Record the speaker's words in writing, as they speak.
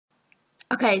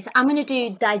Okay, so I'm going to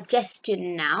do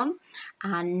digestion now,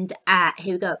 and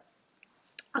here we go.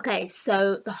 Okay,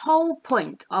 so the whole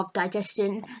point of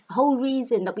digestion, the whole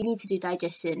reason that we need to do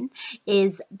digestion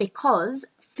is because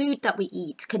food that we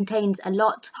eat contains a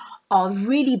lot of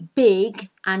really big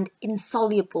and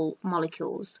insoluble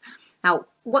molecules. Now,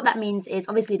 what that means is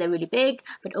obviously they're really big,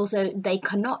 but also they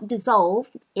cannot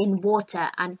dissolve in water,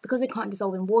 and because they can't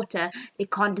dissolve in water, they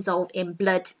can't dissolve in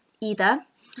blood either.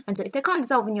 And so if they can't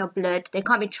dissolve in your blood, they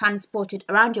can't be transported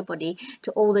around your body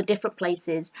to all the different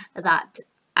places that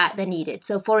they're needed.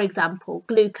 So for example,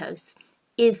 glucose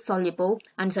is soluble,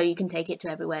 and so you can take it to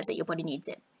everywhere that your body needs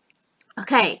it.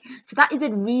 Okay, so that is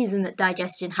the reason that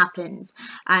digestion happens.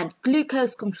 And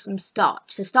glucose comes from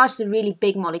starch. So starch is a really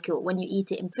big molecule when you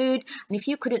eat it in food. And if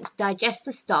you couldn't digest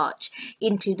the starch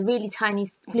into the really tiny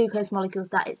glucose molecules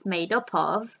that it's made up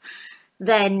of,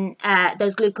 then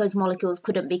those glucose molecules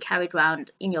couldn't be carried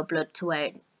around in your blood to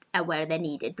where they're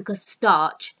needed, because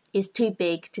starch is too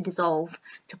big to dissolve,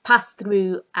 to pass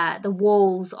through the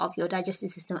walls of your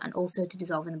digestive system, and also to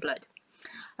dissolve in the blood.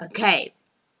 Okay,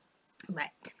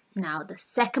 right. Now the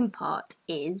second part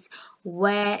is,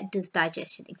 where does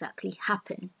digestion exactly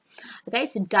happen? Okay,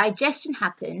 so digestion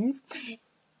happens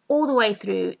all the way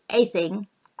through a thing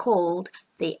called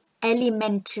the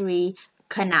alimentary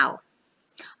canal.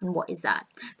 And what is that?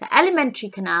 The alimentary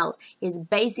canal is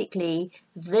basically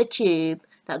the tube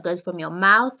that goes from your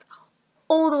mouth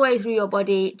all the way through your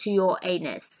body to your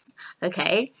anus.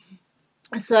 Okay,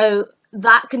 so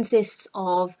that consists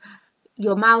of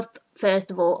your mouth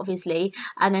first of all, obviously,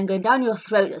 and then going down your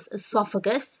throat as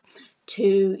esophagus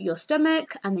to your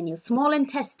stomach, and then your small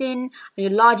intestine, and your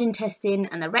large intestine,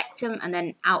 and the rectum, and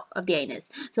then out of the anus.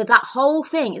 So that whole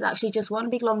thing is actually just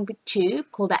one big long tube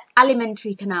called the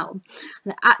alimentary canal.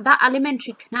 That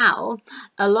alimentary canal,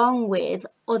 along with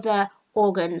other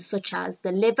organs such as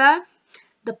the liver,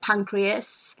 the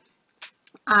pancreas,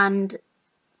 and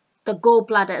the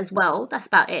gallbladder as well, that's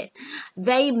about it,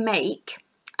 they make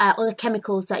other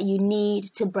chemicals that you need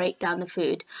to break down the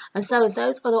food. And so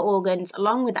those other organs,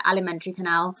 along with the alimentary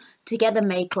canal, together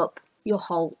make up your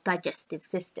whole digestive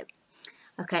system.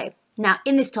 Okay, now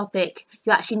in this topic,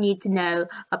 you actually need to know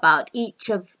about each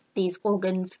of these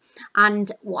organs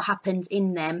and what happens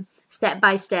in them step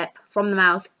by step from the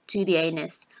mouth to the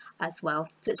anus as well.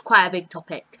 So it's quite a big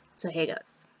topic. So here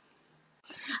goes.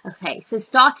 Okay, so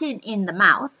starting in the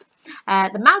mouth.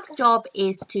 The mouth's job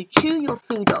is to chew your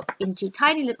food up into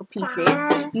tiny little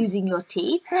pieces using your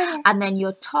teeth, and then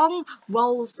your tongue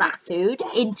rolls that food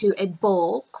into a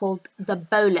ball called the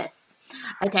bolus.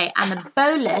 Okay, and the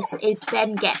bolus, it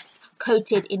then gets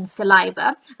coated in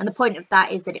saliva, and the point of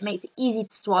that is that it makes it easy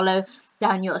to swallow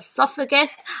down your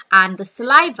esophagus, and the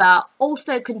saliva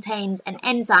also contains an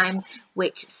enzyme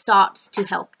which starts to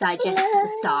help digest the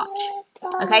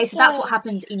starch. Okay, so that's what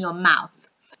happens in your mouth.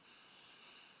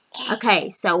 Okay,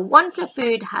 so once the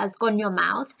food has gone in your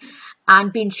mouth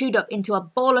and been chewed up into a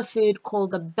ball of food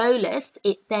called the bolus,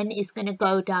 it then is going to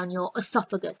go down your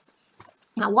esophagus.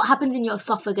 Now, what happens in your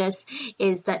esophagus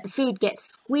is that the food gets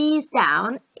squeezed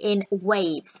down in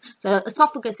waves. So the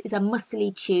esophagus is a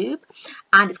muscly tube,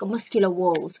 and it's got muscular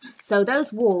walls. So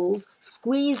those walls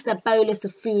squeeze the bolus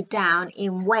of food down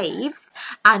in waves,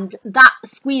 and that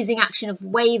squeezing action of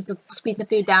waves of squeezing the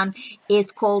food down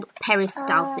is called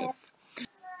peristalsis.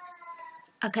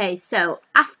 Okay, so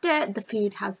after the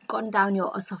food has gone down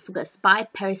your esophagus by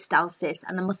peristalsis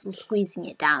and the muscles squeezing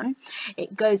it down,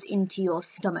 it goes into your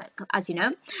stomach, as you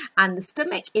know, and the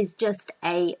stomach is just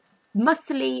a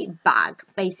muscly bag,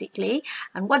 basically,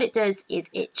 and what it does is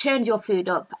it churns your food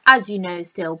up, as you know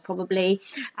still probably,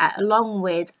 along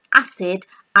with acid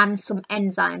and some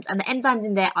enzymes, and the enzymes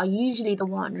in there are usually the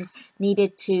ones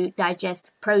needed to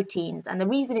digest proteins. And the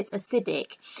reason it's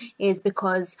acidic is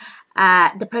because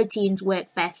the proteins work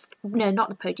best, no, not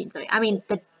the proteins, sorry, I mean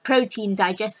the protein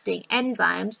digesting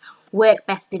enzymes work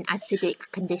best in acidic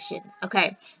conditions.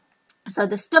 Okay, so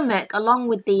the stomach, along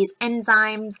with these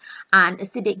enzymes and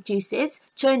acidic juices,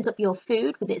 churns up your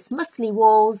food with its muscly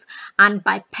walls, and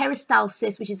by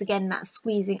peristalsis, which is again that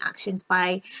squeezing actions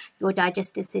by your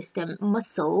digestive system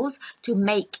muscles to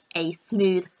make a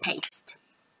smooth paste.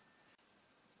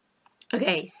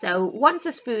 Okay, so once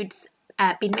this food's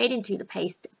been made into the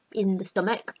paste in the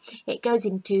stomach, it goes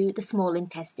into the small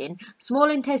intestine.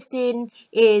 Small intestine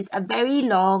is a very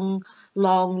long,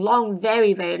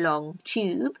 very long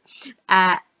tube,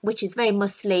 which is very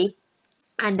muscly,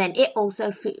 and then it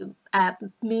also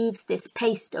moves this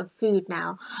paste of food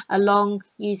now along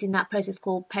using that process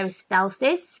called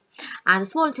peristalsis, and the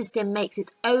small intestine makes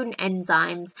its own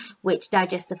enzymes which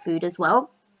digest the food as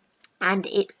well. and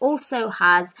it also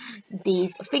has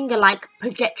these finger-like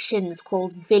projections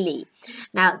called villi.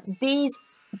 Now these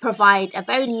provide a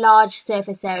very large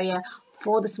surface area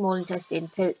for the small intestine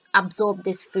to absorb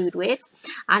this food with,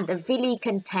 and the villi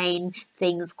contain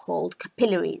things called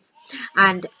capillaries.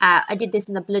 And I did this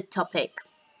in the blood topic,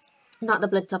 not the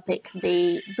blood topic,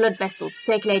 the blood vessel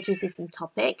circulatory system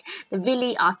topic. The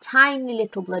villi are tiny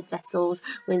little blood vessels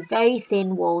with very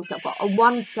thin walls that got a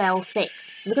 1 cell thick.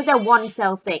 Because they're 1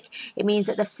 cell thick, it means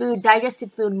that the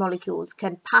digested food molecules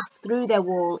can pass through their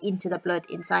wall into the blood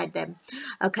inside them.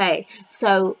 Okay,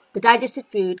 so the digested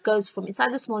food goes from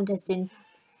inside the small intestine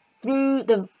through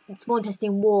the small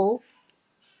intestine wall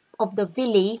of the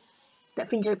villi, that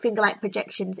finger-like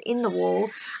projections in the wall,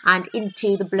 and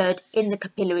into the blood in the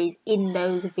capillaries in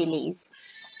those villis.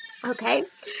 Okay,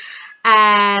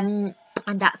 and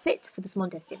that's it for the small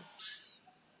intestine.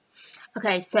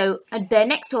 Okay, so the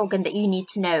next organ that you need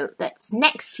to know that's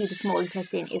next to the small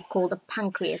intestine is called the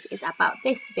pancreas. It's about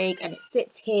this big and it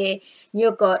sits here in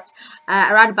your gut,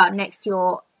 around about next to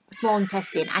your small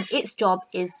intestine, and its job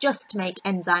is just to make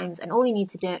enzymes, and all you need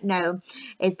to know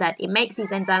is that it makes these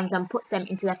enzymes and puts them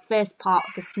into the first part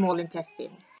of the small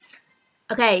intestine.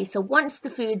 Okay, so once the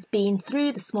food's been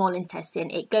through the small intestine,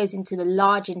 it goes into the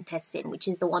large intestine, which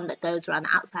is the one that goes around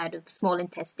the outside of the small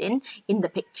intestine in the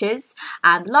pictures.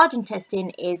 And the large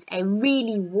intestine is a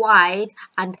really wide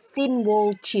and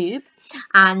thin-walled tube,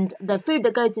 and the food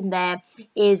that goes in there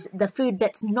is the food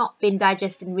that's not been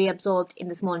digested and reabsorbed in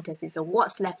the small intestine, so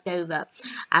what's left over.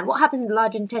 And what happens in the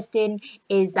large intestine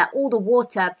is that all the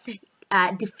water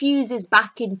diffuses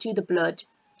back into the blood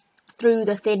through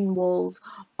the thin walls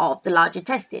of the large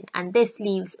intestine, and this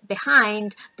leaves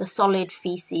behind the solid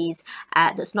feces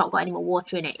that's not got any more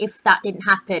water in it. If that didn't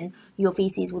happen, your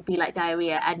feces would be like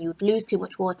diarrhea and you'd lose too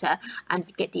much water and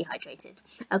you'd get dehydrated.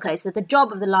 Okay, so the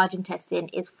job of the large intestine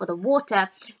is for the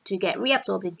water to get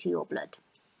reabsorbed into your blood.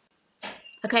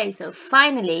 Okay, so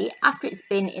finally, after it's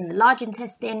been in the large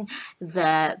intestine,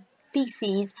 the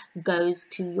feces goes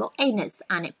to your anus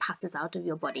and it passes out of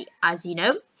your body, as you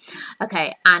know.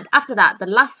 Okay, and after that, the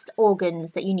last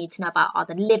organs that you need to know about are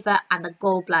the liver and the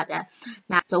gallbladder.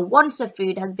 Now, so once the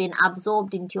food has been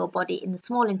absorbed into your body in the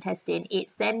small intestine,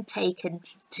 it's then taken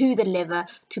to the liver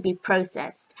to be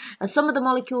processed. Now, some of the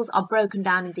molecules are broken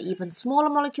down into even smaller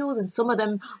molecules, and some of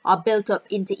them are built up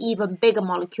into even bigger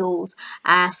molecules,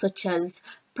 such as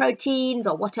proteins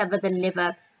or whatever the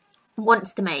liver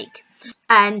wants to make.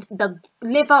 And the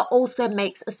liver also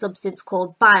makes a substance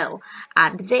called bile,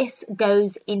 and this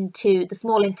goes into the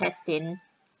small intestine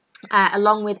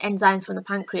along with enzymes from the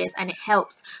pancreas, and it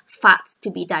helps fats to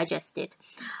be digested.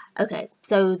 Okay,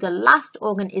 so the last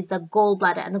organ is the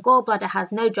gallbladder, and the gallbladder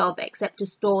has no job except to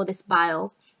store this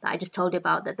bile that I just told you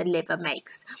about that the liver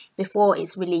makes before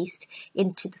it's released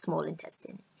into the small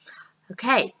intestine.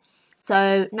 Okay,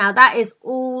 so now that is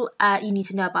all you need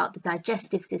to know about the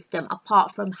digestive system,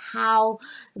 apart from how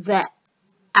the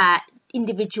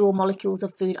individual molecules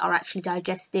of food are actually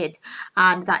digested,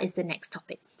 and that is the next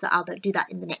topic. So I'll do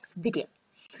that in the next video.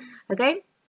 Okay,